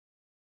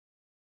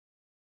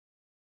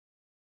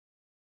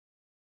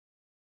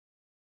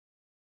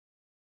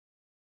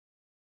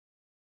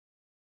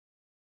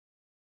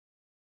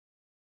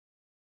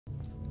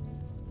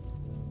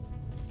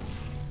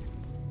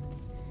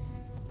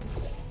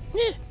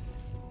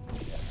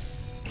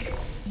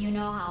You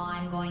know how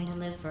I'm going to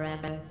live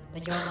forever,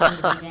 but you're going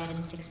to be dead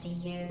in 60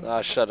 years?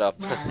 Ah, shut up.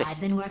 Well, I've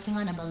been working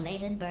on a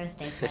belated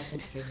birthday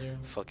present for you.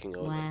 Fucking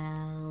old.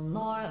 Well,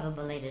 more of a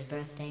belated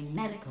birthday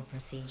medical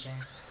procedure.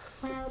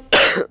 Well,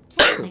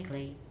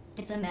 technically,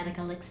 it's a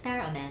medical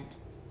experiment.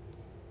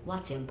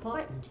 What's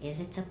important is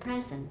it's a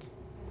present.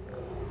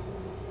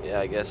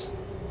 Yeah, I guess.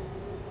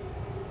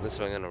 This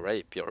way I'm gonna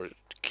rape your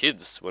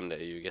kids one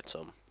day you get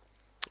some.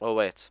 Oh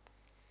wait.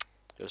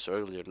 You're so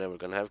ugly you're never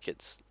gonna have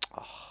kids.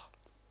 Oh,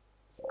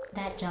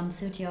 That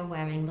jumpsuit you're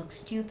wearing looks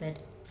stupid.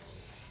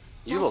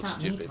 you That's look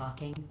not me stupid.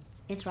 talking.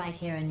 It's right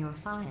here in your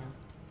file.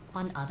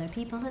 On other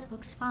people it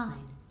looks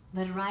fine.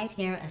 But right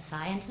here a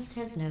scientist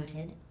has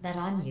noted that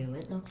on you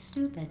it looks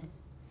stupid.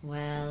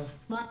 Well,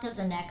 what does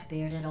a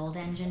neck-bearded old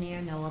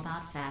engineer know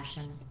about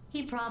fashion?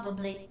 He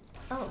probably...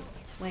 Oh,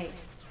 wait,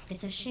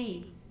 it's a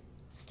she.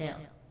 Still,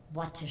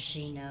 what does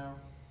she know?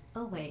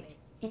 Oh wait,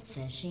 it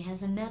says she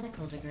has a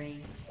medical degree.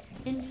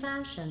 In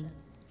fashion.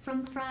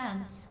 From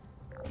France.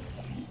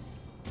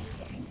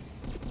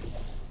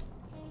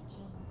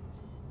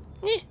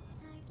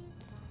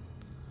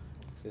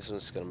 This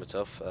one's gonna be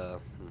tough.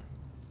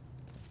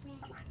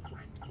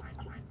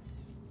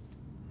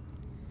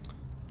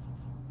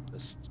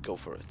 Let's go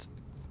for it.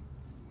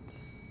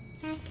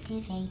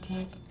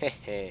 Activated.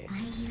 Hehe. Are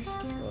you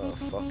still Oh,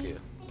 fuck you.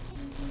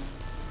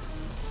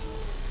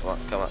 Come on,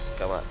 come on,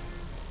 come on.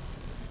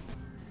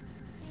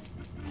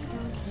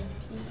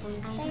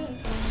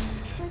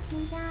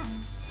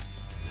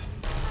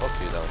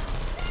 Fuck you down.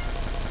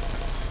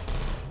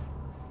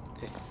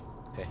 Hey.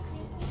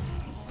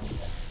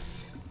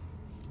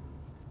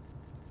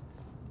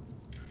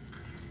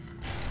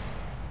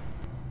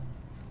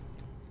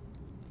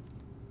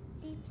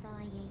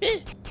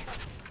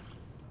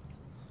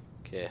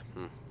 Okay, Okay.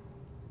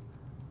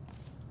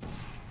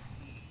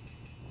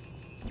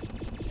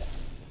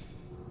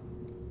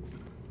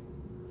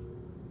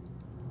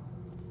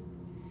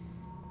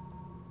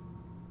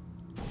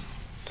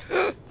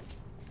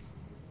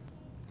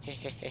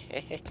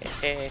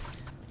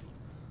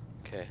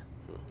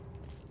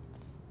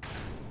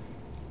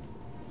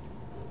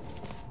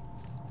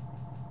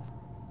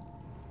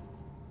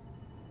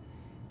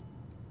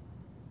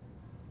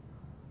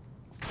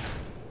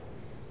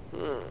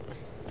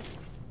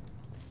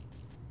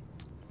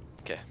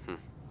 Okay.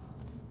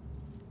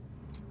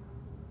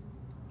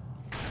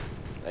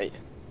 Hey.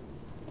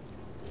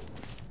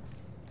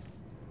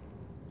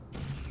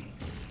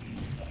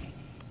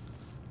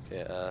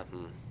 Okay,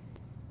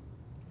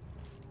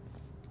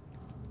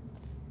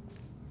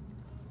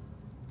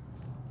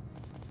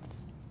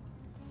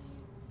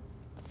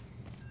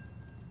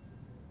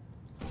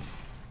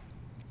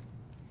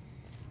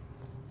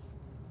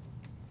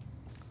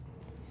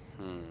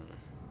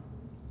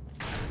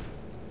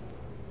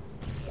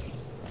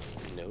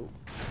 No.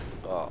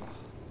 Oh.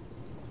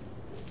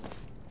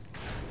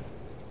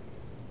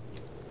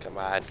 Come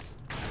on.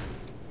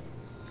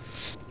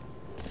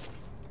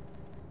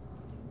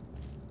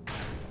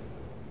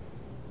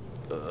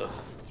 Ugh.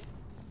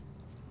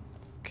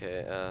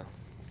 Okay, Ugh.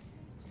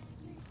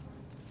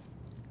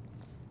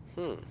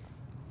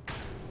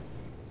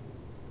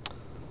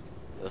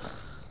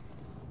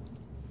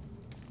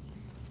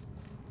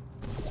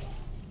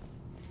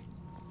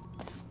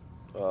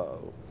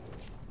 Oh.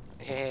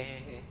 Okay,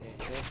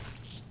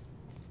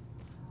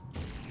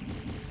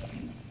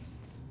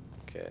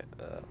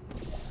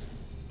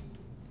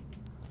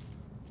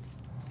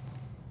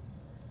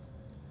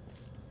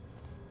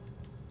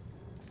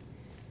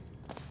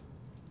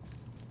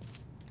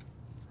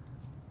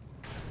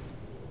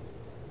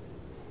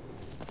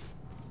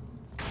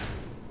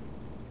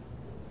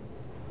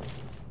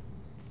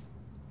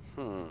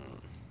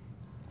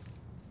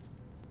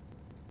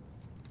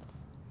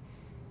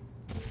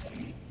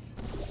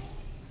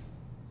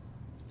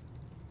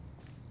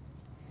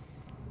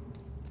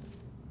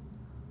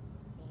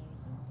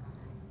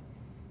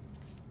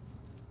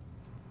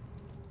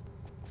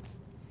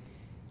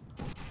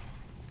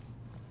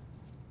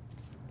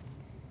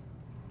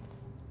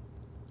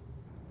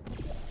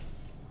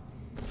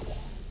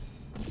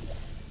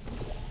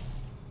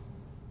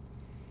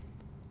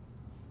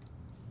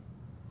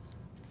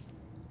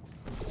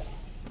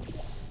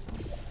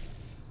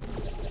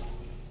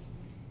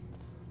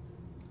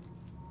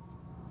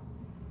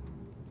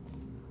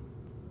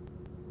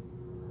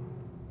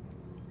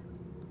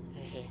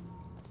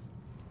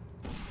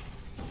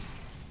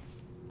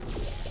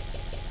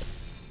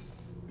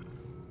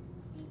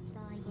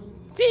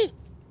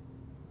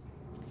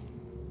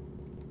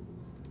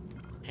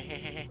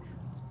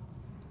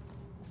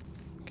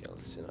 Okay,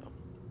 let's see now.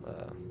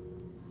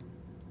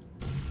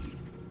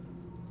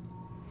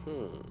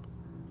 Hmm.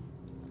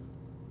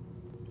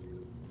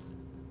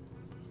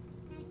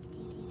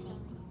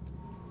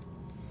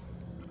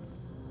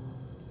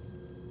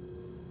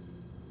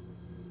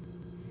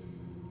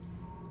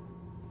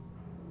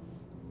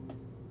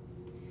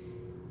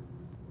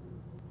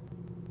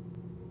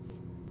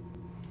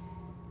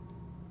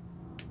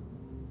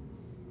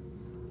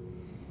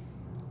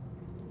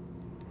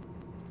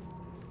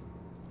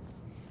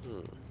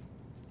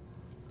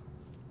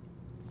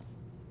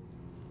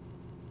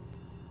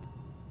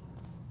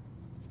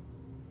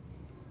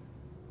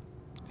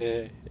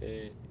 Okay,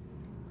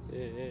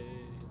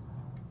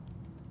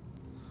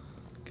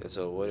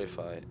 so what if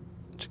I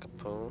check a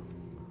poem?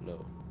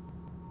 No.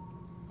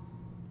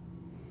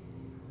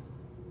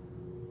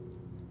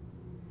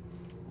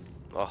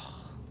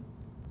 Oh,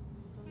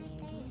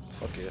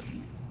 fuck you.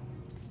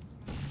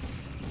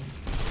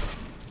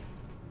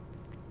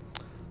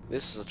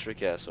 This is a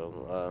trick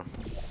asshole.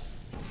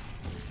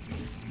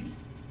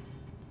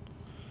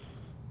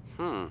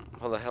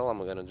 How the hell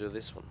am I gonna do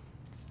this one?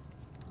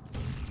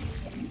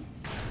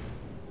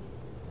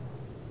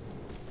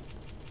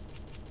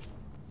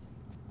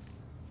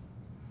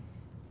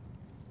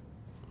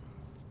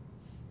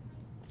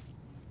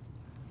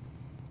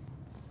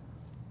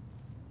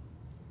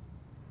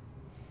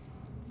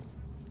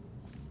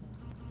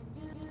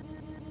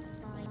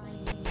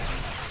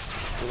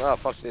 Ah,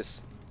 fuck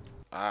this.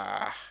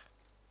 Ah.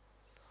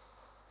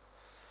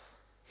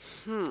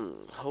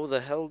 How the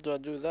hell do I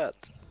do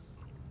that?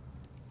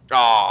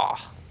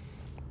 Ah.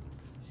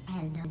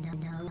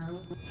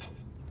 Hello.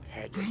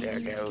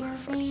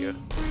 Fuck you.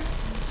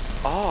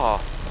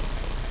 Ah.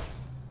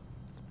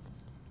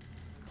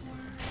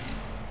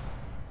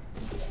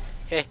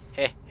 Heh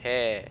heh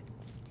heh.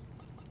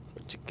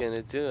 What you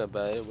gonna do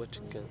about it? What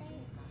you gonna...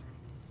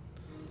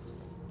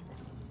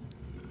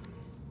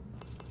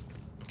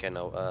 Okay,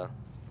 now,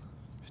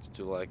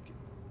 do like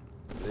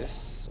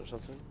this or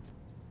something?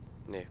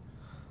 No.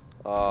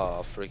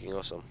 Ah, freaking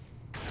awesome.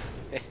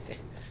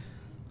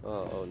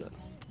 Oh no.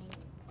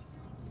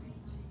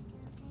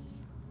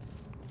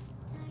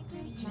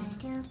 Are you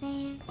still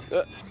there?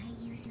 Uh. Are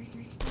you still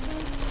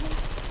there?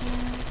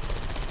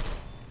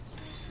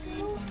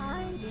 Who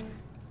are you?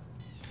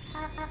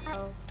 Uh-oh.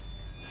 Hello.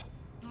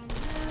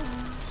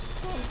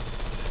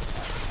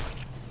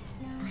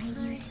 Are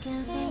you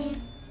still there?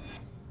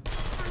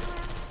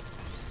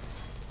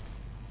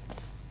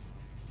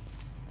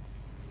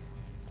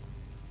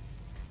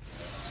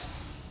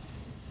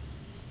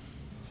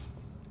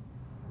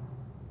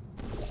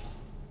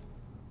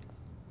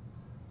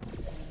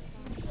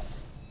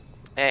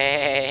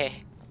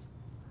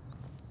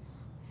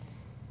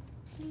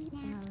 Sleep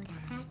mode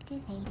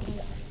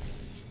activated.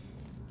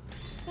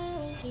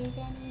 Hey, is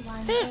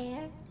anyone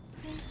there?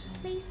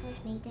 Please put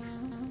me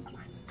down.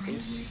 Are you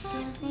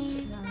still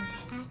there? Mode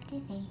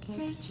activated.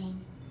 Searching.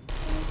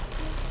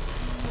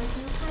 Would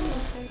you come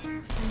over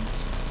now?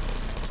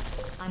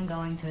 I'm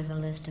going through the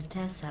list of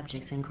test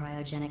subjects in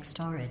cryogenic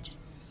storage.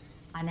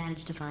 I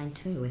managed to find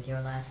 2 with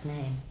your last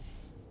name.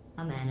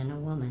 A man and a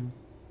woman.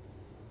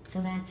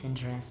 So that's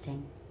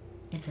interesting.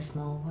 It's a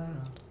small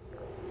world.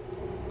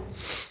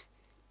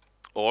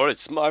 Or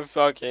it's my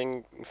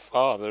fucking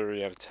father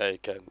you have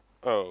taken.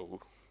 Oh.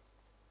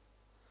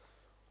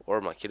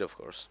 Or my kid, of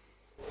course.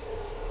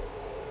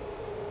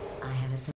 I have a